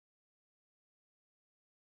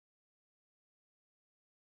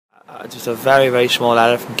Just a very, very small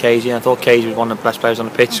error from KG. I thought KG was one of the best players on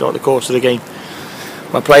the pitch throughout the course of the game.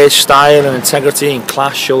 My players' style and integrity and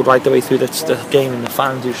class showed right the way through the game, and the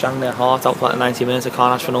fans who sang their heart out for like 90 minutes. I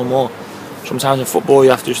can't ask for no more. Sometimes in football you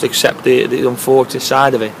have to just accept the unfortunate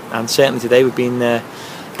side of it, and certainly today we've been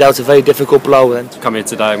dealt a very difficult blow. And come here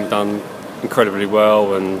today and we've done incredibly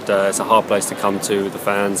well, and it's a hard place to come to with the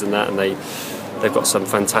fans and that, and they've got some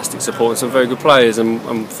fantastic support and some very good players,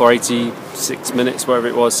 and for 86 minutes, wherever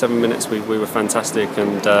it was, 7 minutes, we were fantastic,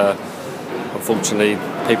 and unfortunately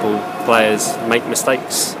players make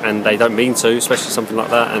mistakes and they don't mean to, especially something like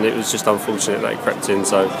that, and it was just unfortunate that it crept in.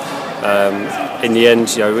 So in the end,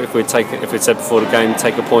 if we'd said before the game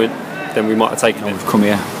take a point, then we might have taken it. We've come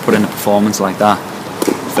here, put in a performance like that,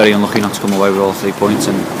 very unlucky not to come away with all 3 points,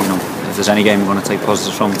 and if there's any game we're going to take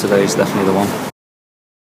positives from, today is definitely the one.